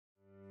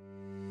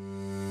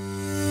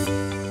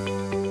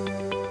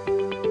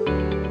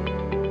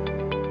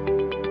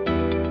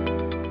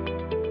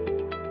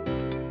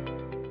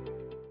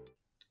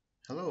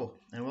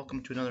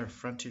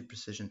Frontier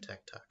Precision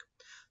Tech Talk.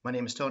 My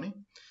name is Tony,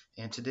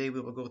 and today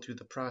we will go through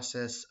the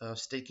process of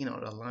staking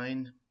out a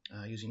line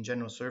using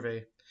General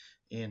Survey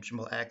in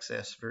Trimble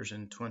Access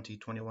version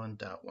 2021.10.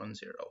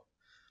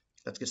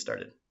 Let's get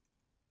started.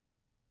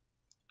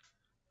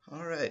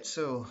 Alright,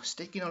 so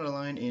staking out a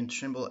line in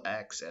Trimble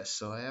Access.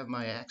 So I have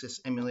my Access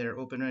emulator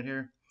open right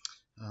here.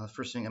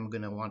 First thing I'm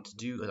going to want to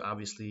do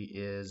obviously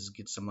is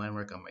get some line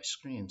work on my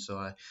screen. So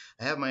I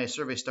have my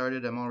survey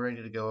started, I'm all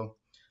ready to go.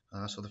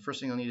 So the first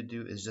thing I'll need to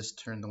do is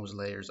just turn those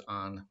layers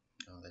on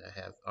that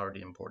I have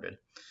already imported.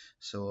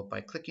 So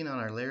by clicking on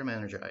our layer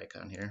manager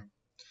icon here,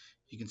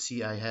 you can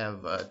see I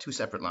have two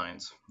separate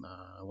lines.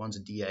 One's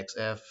a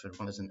DXF and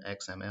one is an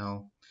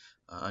XML.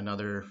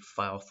 Another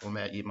file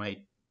format you might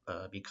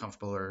be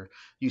comfortable or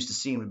used to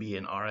seeing would be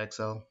an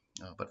RXL.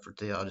 But for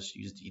today, I'll just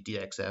use the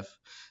DXF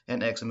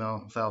and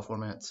XML file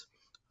formats.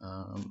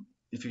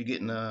 If you're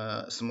getting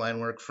some line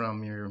work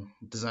from your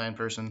design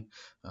person,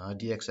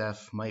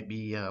 DXF might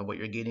be what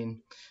you're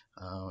getting.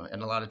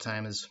 And a lot of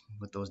times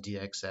with those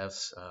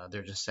DXFs,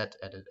 they're just set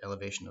at an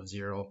elevation of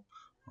 0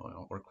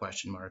 or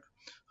question mark.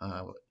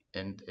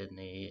 And in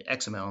the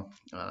XML,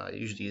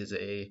 usually is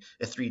a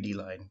 3D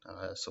line,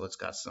 so it's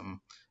got some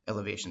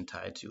elevation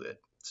tied to it.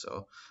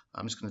 So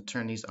I'm just going to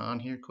turn these on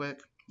here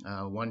quick.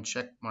 One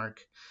check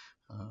mark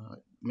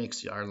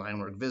makes our line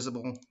work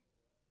visible,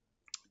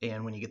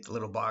 and when you get the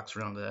little box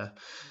around the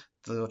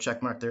little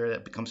check mark there,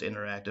 that becomes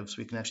interactive, so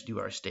we can actually do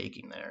our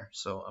staking there.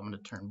 So I'm going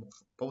to turn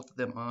both of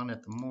them on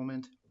at the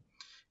moment,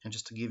 and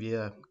just to give you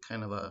a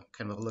kind of a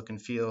look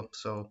and feel.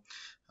 So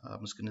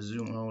I'm just going to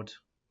zoom out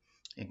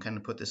and kind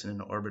of put this in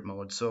an orbit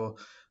mode. So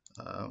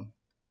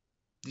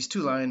these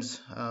two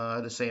lines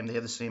are the same. They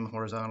have the same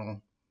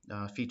horizontal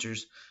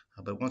features,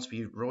 but once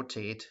we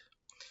rotate,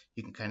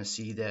 you can kind of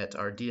see that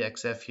our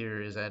DXF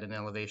here is at an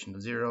elevation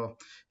of 0,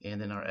 and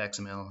then our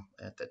XML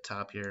at the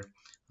top here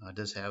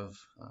does have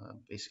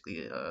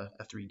basically a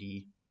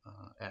 3D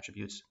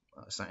attributes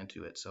assigned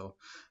to it. So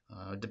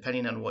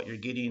depending on what you're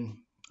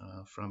getting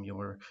from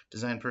your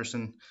design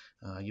person,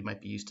 you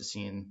might be used to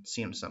seeing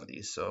some of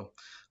these. So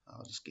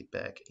I'll just get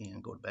back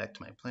and go back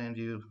to my plan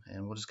view,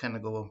 and we'll just kind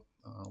of go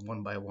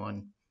one by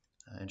one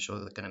and show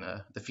the kind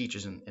of the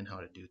features and how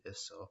to do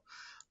this. So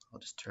I'll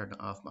just turn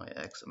off my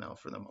XML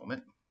for the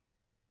moment.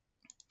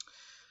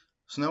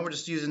 So now we're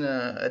just using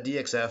a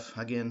DXF,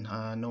 again,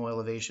 no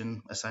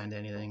elevation assigned to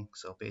anything.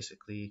 So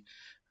basically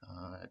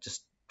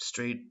just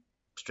straight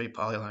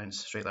polylines,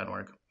 straight line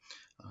work.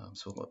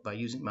 So by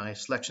using my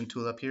selection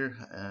tool up here,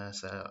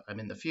 so I'm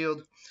in the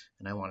field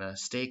and I want to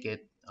stake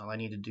it, all I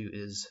need to do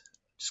is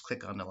just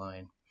click on the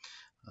line.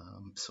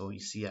 So you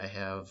see I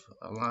have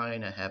a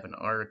line, I have an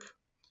arc,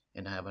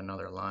 and I have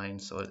another line.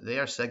 So they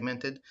are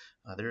segmented.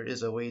 There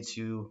is a way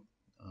to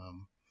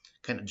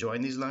kind of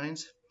join these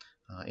lines.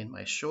 In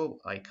my show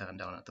icon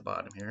down at the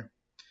bottom here,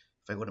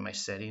 if I go to my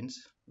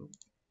settings,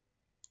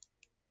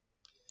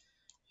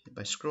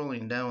 by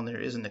scrolling down,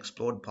 there is an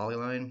explode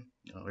polyline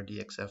or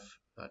DXF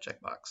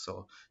checkbox.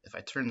 So if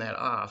I turn that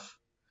off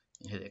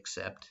and hit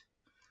accept,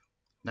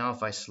 now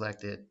if I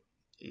select it,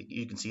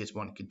 you can see it's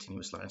one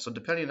continuous line. So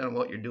depending on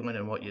what you're doing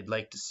and what you'd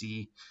like to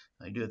see,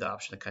 you do have the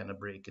option to kind of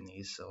break in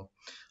these. So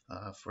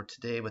for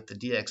today with the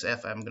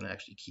DXF, I'm going to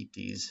actually keep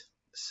these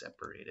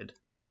separated.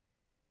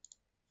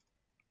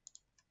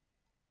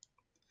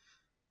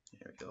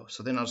 There we go.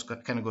 So then I'll just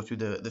kind of go through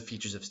the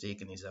features of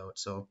staking these out.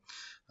 So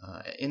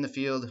in the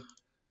field,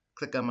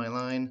 click on my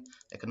line.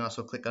 I can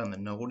also click on the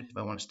node if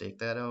I want to stake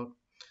that out.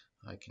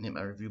 I can hit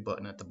my review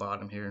button at the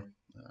bottom here,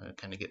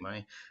 kind of get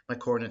my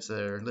coordinates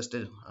that are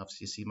listed.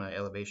 Obviously, you see my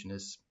elevation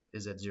is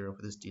at 0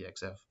 for this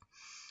DXF.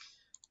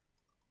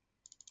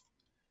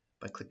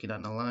 By clicking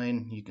on the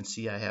line, you can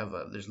see I have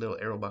there's a little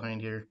arrow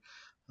behind here.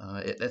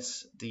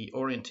 That's the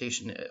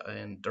orientation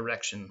and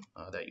direction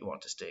that you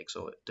want to stake.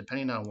 So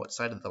depending on what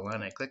side of the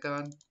line I click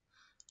on,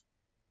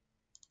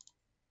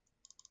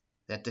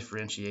 that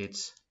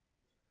differentiates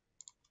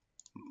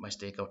my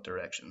stakeout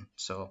direction.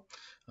 So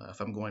if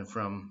I'm going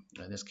from,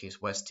 in this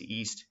case, west to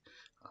east,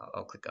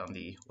 I'll click on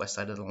the west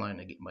side of the line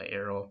to get my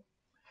arrow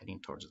heading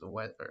towards the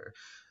west, or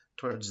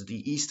towards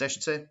the east, I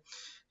should say.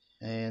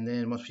 And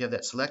then once we have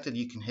that selected,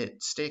 you can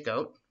hit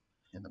stakeout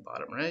in the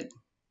bottom right.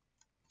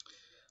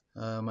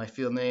 My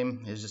field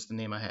name is just the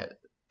name I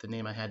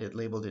had it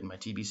labeled in my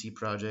TBC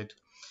project,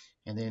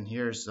 and then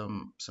here's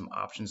some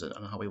options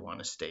on how we want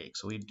to stake.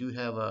 So we do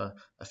have a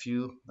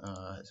few,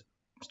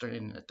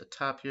 starting at the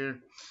top here,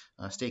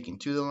 staking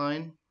to the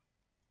line.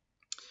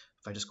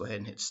 If I just go ahead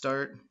and hit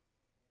start,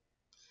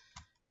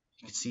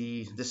 you can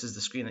see this is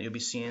the screen that you'll be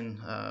seeing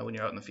when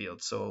you're out in the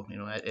field. So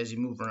as you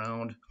move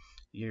around,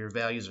 your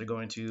values are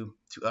going to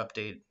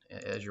update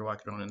as you're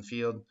walking around in the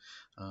field.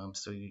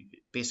 So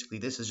basically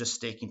this is just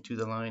staking to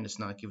the line. It's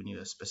not giving you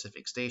a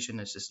specific station.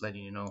 It's just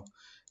letting you know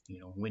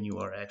when you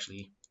are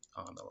actually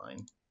on the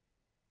line.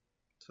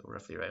 So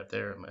roughly right up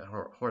there, my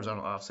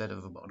horizontal offset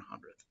of about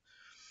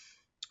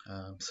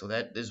 100th. So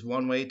that is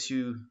one way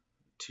to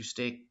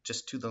stake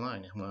just to the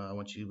line.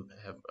 Once you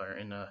are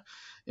in a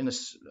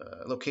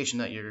location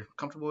that you're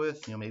comfortable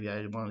with, maybe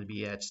I want to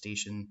be at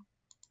station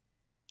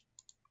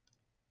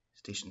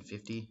station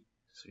 50.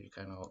 So you're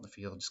kind of out in the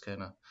field, just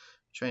kind of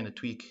trying to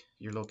tweak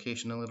your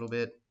location a little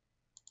bit.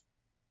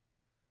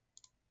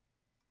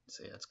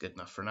 Say that's good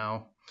enough for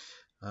now.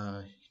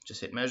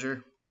 Just hit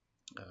measure,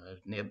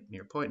 name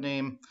your point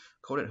name,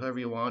 code it however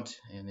you want,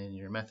 and then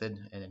your method,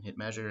 and then hit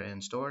measure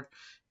and store,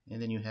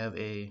 and then you have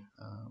a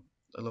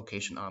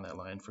location on that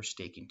line for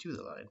staking to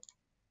the line.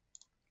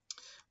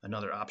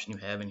 Another option you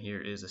have in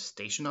here is a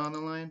station on the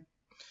line.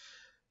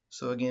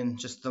 So again,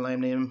 just the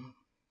line name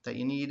that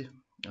you need,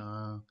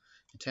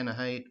 antenna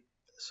height.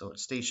 So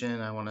it's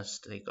station, I want to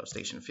stake out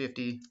station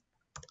 50.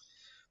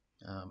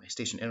 My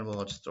station interval,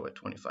 I'll just throw it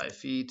 25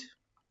 feet.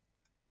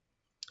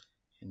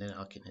 And then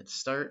I can hit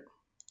start.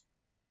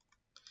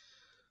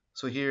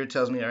 So here it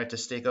tells me, all right, to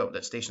stake out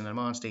that station that I'm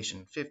on,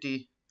 station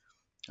 50.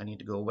 I need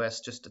to go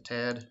west just a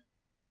tad.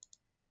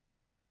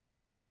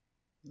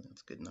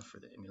 That's good enough for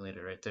the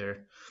emulator right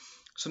there.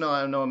 So now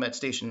I know I'm at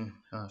station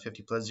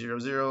 50 plus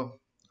 00.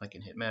 I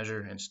can hit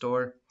measure and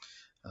store,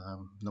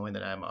 knowing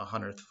that I'm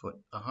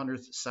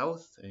 100th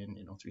south and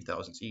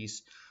 3000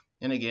 east.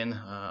 And again,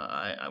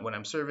 when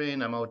I'm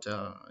surveying, I'm out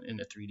in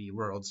the 3D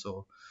world,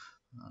 so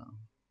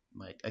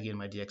my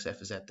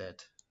DXF is at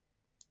that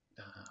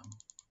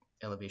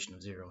elevation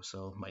of 0,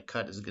 so my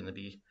cut is going to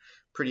be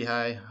pretty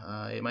high.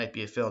 It might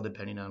be a fill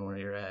depending on where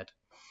you're at.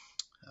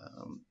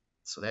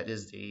 So that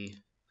is the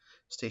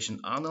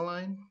station on the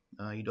line.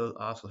 You do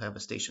also have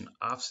a station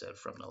offset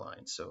from the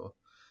line. So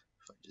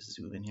if I just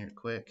zoom in here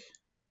quick.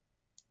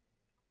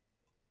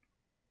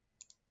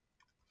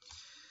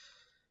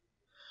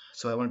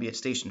 So I want to be at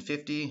station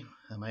 50.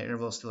 My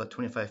interval is still at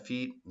 25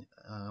 feet.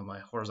 My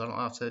horizontal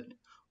offset,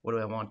 what do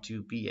I want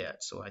to be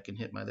at? So I can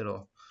hit my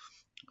little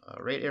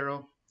right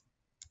arrow.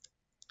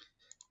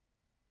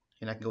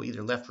 And I can go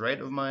either left, right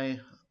of my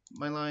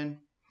line.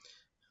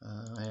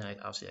 And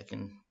obviously I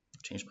can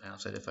change my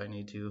offset if I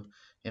need to.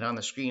 And on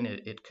the screen,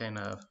 it kind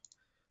of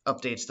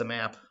updates the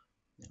map,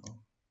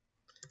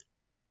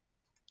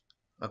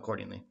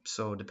 accordingly.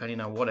 So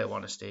depending on what I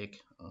want to stake,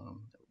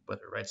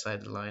 whether right side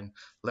of the line,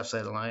 left side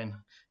of the line,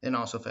 and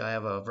also if I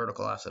have a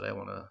vertical offset I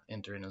want to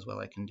enter in as well,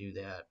 I can do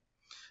that.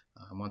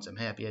 Once I'm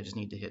happy, I just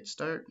need to hit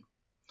start,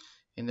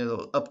 and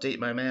it'll update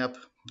my map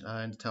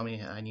and tell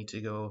me I need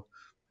to go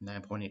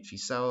 9.8 feet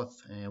south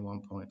and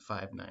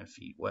 1.59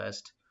 feet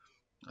west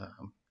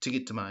to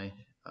get to my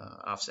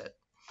offset.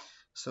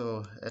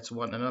 So that's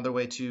another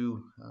way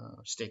to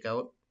stake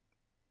out.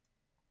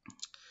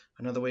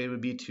 Another way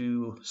would be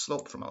to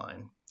slope from a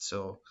line.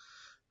 So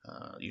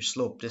your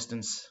slope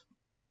distance,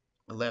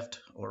 left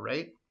or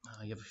right.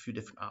 You have a few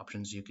different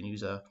options. You can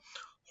use a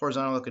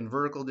horizontal and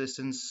vertical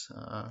distance,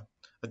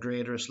 a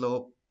grade or a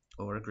slope,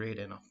 or a grade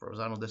and a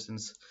horizontal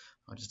distance,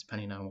 just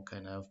depending on what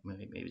kind of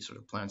maybe sort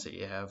of plans that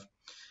you have.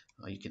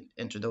 You can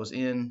enter those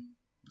in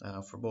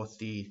for both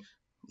the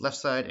left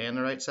side and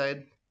the right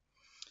side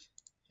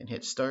and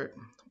hit start.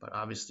 But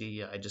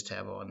obviously I just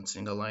have one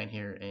single line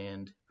here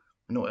and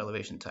no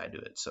elevation tied to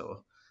it.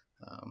 So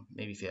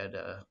maybe if you had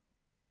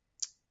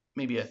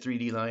maybe a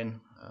 3D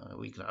line,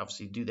 we can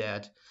obviously do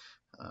that,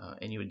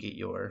 and you would get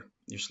your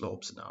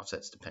slopes and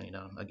offsets depending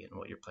on, again,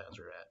 what your plans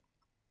are at.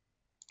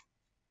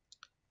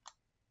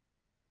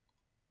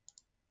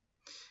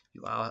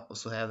 You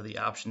also have the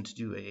option to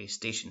do a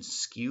Station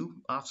Sku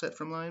offset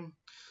from line.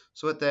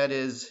 So what that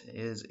is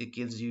it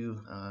gives you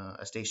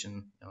a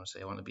station,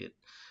 say I want to be at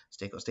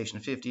station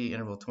 50,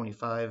 interval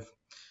 25, and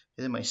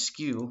then my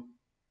skew,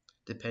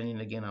 depending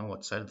again on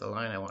what side of the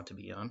line I want to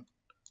be on,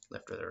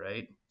 left or the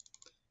right.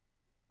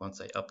 Once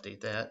I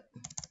update that,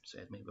 say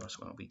maybe I just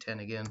want to be 10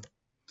 again,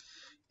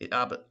 it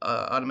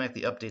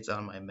automatically updates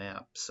on my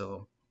map.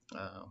 So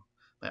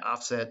my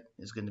offset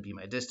is going to be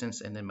my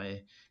distance, and then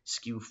my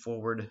skew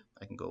forward,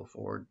 I can go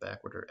forward,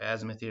 backward, or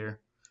azimuth here.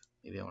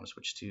 Maybe I want to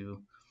switch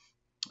to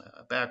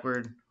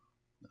backward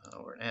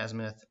or an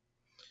azimuth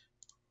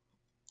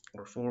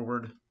or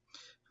forward.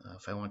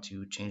 If I want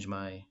to change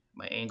my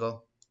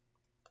angle,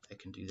 I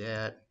can do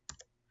that,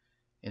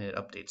 and it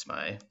updates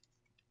my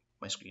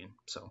screen.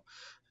 So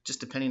just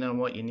depending on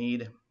what you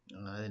need.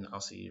 Then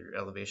I'll see your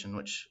elevation,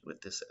 which with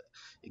this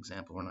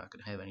example we're not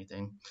going to have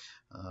anything,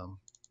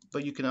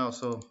 but you can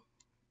also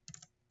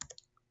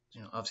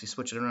obviously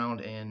switch it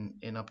around and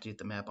update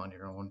the map on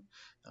your own,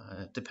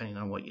 depending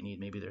on what you need.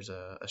 Maybe there's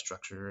a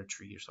structure or a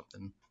tree or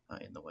something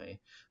in the way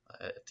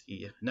at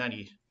the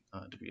 90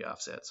 degree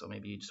offset, so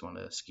maybe you just want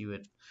to skew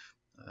it,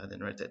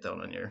 then write that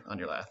down on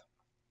your lath.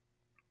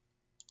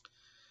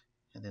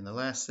 And then the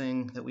last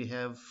thing that we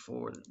have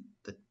for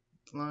the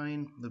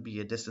line would be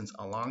a distance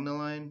along the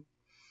line.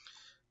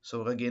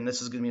 So again,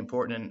 this is going to be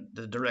important in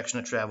the direction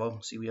of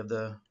travel. See, we have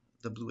the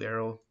blue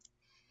arrow,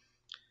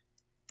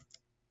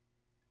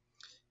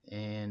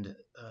 and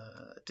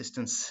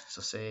distance.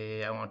 So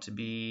say I want to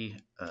be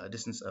a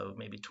distance of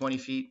maybe 20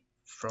 feet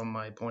from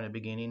my point of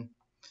beginning.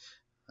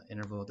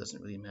 Interval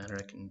doesn't really matter.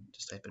 I can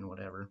just type in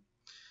whatever.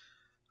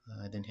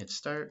 Then hit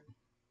start,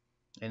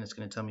 and it's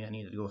going to tell me I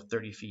need to go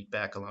 30 feet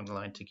back along the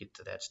line to get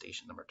to that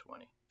station number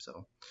 20.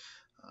 So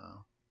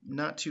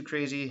not too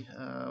crazy,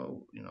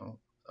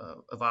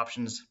 of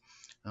options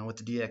with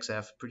the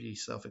DXF, pretty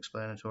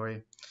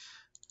self-explanatory.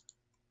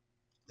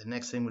 The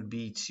next thing would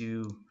be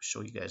to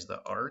show you guys the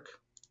arc.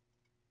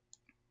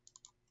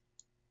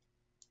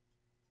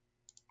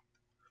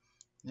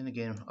 And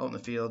again, out in the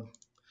field,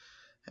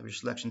 have your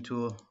selection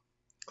tool,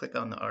 click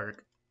on the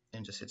arc,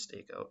 and just hit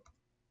stake out.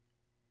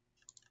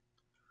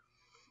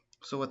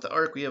 So with the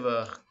arc, we have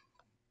a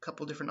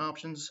couple different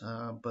options,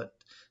 but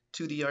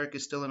to the arc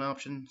is still an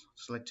option.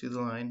 Select to the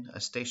line,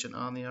 a station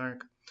on the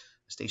arc,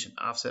 a station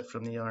offset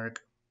from the arc,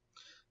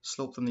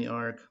 slope from the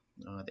arc,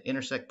 the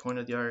intersect point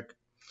of the arc.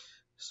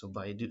 So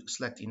by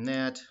selecting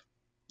that,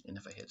 and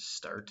if I hit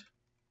start,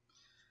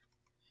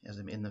 as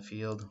I'm in the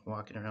field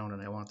walking around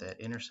and I want that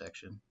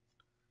intersection,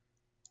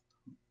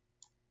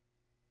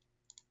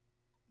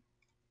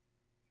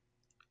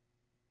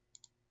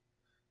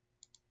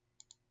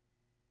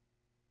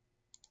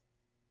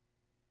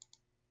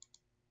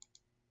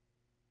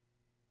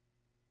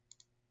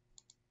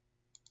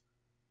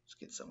 let's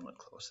get somewhat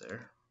close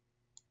there.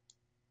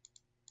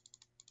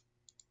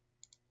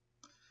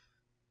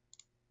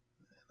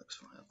 Looks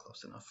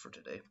close enough for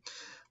today,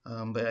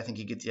 but I think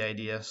you get the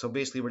idea. So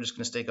basically, we're just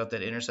going to stake out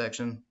that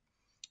intersection.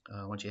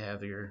 Once you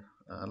have your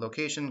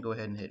location, go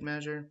ahead and hit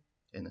measure,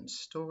 and then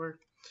store.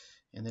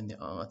 And then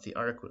the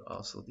arc would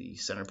also, the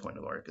center point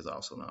of arc is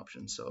also an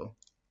option. So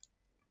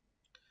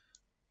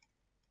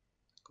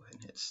go ahead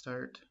and hit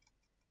start.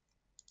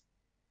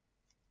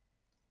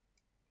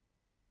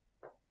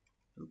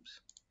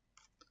 Oops.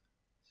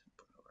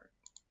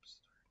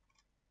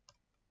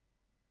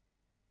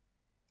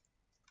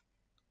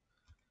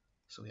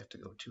 So we have to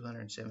go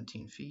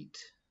 217 feet.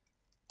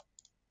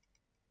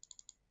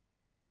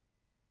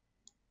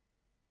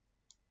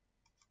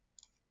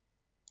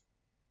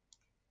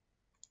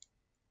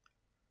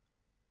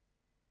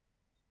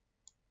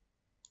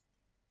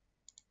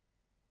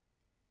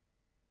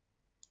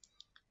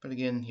 But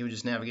again, you would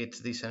just navigate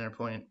to the center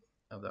point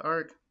of the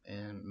arc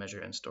and measure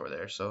and store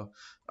there. So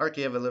arc,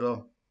 you have a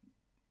little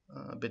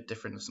bit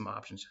different, some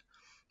options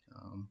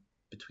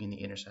between the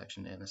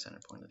intersection and the center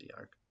point of the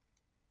arc.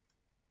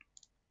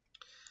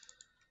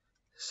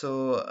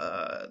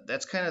 So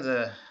that's kind of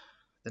the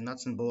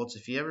nuts and bolts.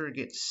 If you ever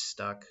get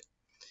stuck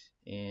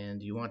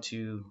and you want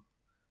to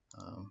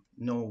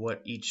know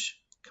what each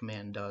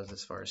command does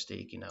as far as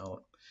staking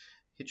out,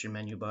 hit your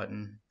menu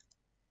button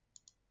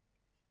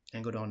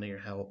and go down to your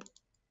help,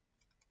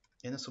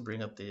 and this will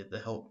bring up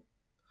the help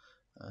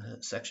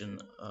section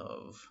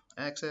of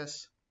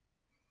Access.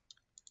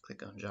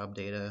 Click on job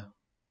data,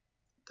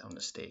 down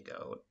to stake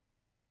out,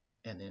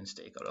 and then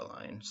stake out a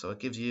line. So it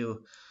gives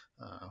you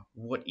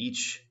what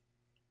each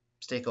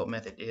stakeout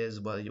method is,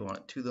 whether you want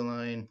it to the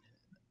line,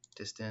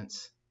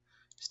 distance,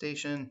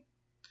 station,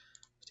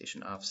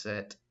 station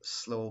offset,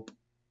 slope,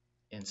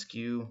 and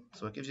skew.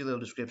 So it gives you a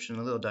little description,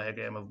 a little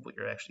diagram of what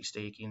you're actually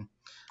staking.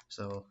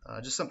 So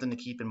just something to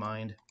keep in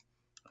mind,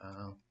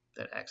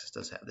 that Access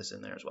does have this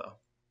in there as well.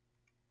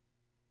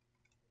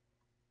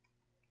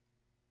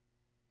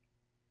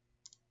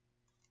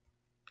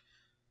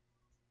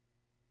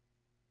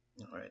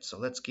 All right, so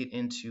let's get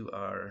into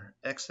our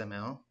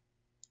XML.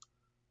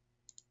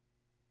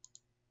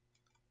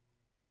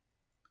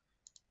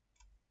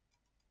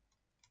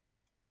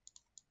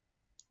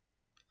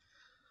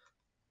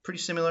 Pretty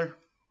similar,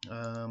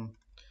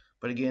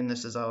 but again,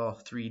 this is all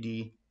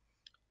 3D.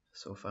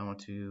 So if I want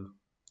to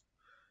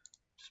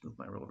just move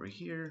my rover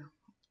here,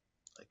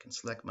 I can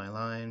select my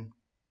line,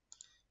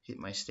 hit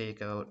my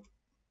stake out.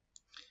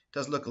 It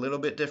does look a little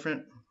bit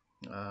different.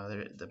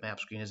 The map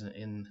screen isn't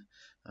in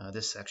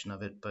this section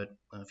of it, but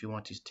if you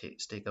want to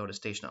stake out a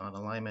station on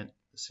alignment,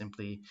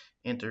 simply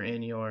enter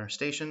in your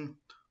station,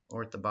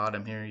 or at the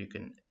bottom here you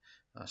can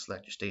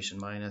select your station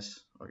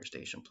minus or your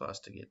station plus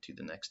to get to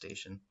the next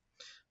station.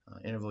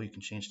 Interval you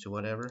can change to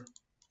whatever.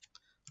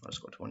 I'll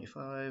just go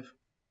 25.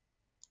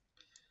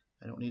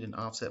 I don't need an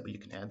offset, but you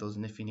can add those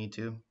in if you need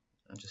to.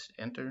 And just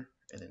enter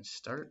and then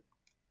start.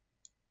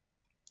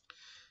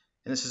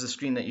 And this is a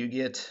screen that you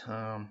get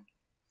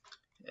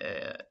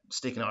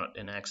staking out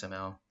in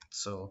XML.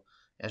 So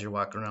as you're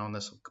walking around,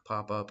 this will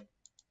pop up,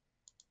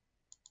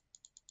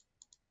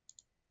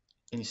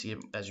 and you see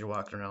as you're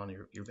walking around,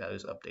 your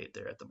values update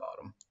there at the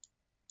bottom.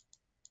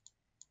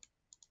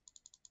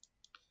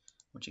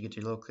 Once you get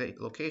to your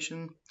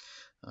location,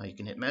 you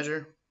can hit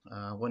measure.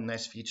 One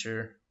nice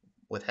feature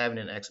with having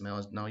an XML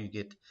is now you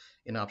get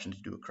an option to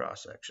do a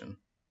cross section.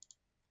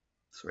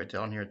 So right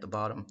down here at the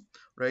bottom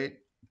right,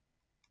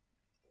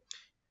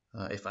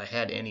 if I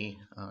had any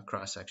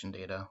cross section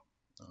data,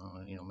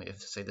 you know,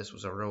 if say this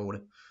was a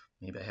road,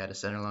 maybe I had a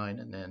center line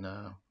and then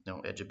you know,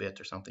 edge a bit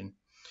or something,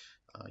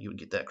 you would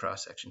get that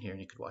cross section here, and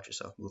you could watch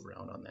yourself move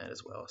around on that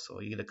as well.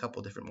 So you get a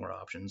couple different more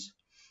options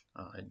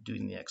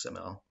doing the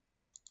XML.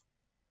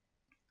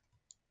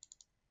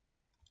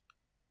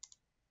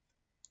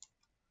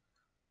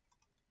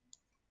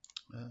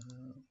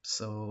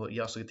 So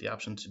you also get the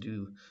option to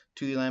do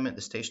to the alignment,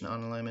 the station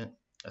on alignment,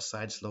 a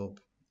side slope,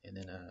 and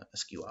then a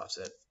skew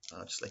offset,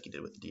 just like you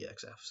did with the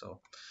DXF. So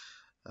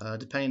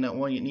depending on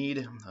what you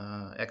need,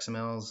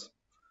 XMLs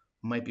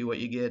might be what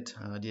you get.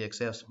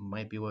 DXFs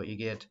might be what you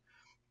get,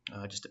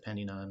 just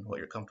depending on what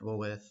you're comfortable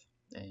with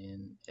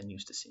and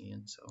used to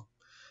seeing. So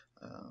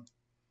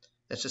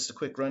that's just a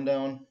quick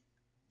rundown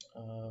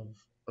of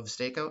the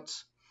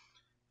stakeouts.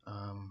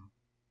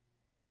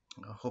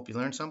 I hope you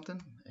learned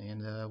something,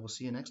 and we'll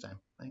see you next time.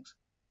 Thanks.